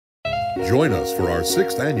Join us for our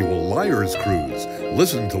 6th annual Liars Cruise.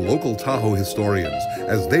 Listen to local Tahoe historians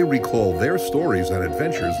as they recall their stories and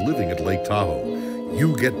adventures living at Lake Tahoe.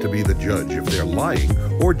 You get to be the judge if they're lying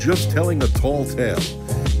or just telling a tall tale.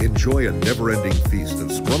 Enjoy a never-ending feast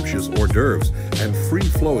of scrumptious hors d'oeuvres and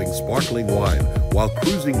free-flowing sparkling wine while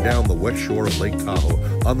cruising down the west shore of Lake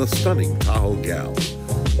Tahoe on the stunning Tahoe Gal.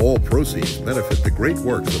 All proceeds benefit the great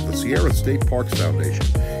works of the Sierra State Parks Foundation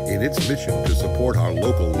in its mission to support our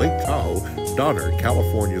local Lake Tahoe, Donner,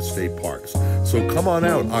 California State Parks. So come on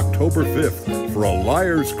out October 5th for a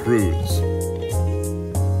Liars Cruise.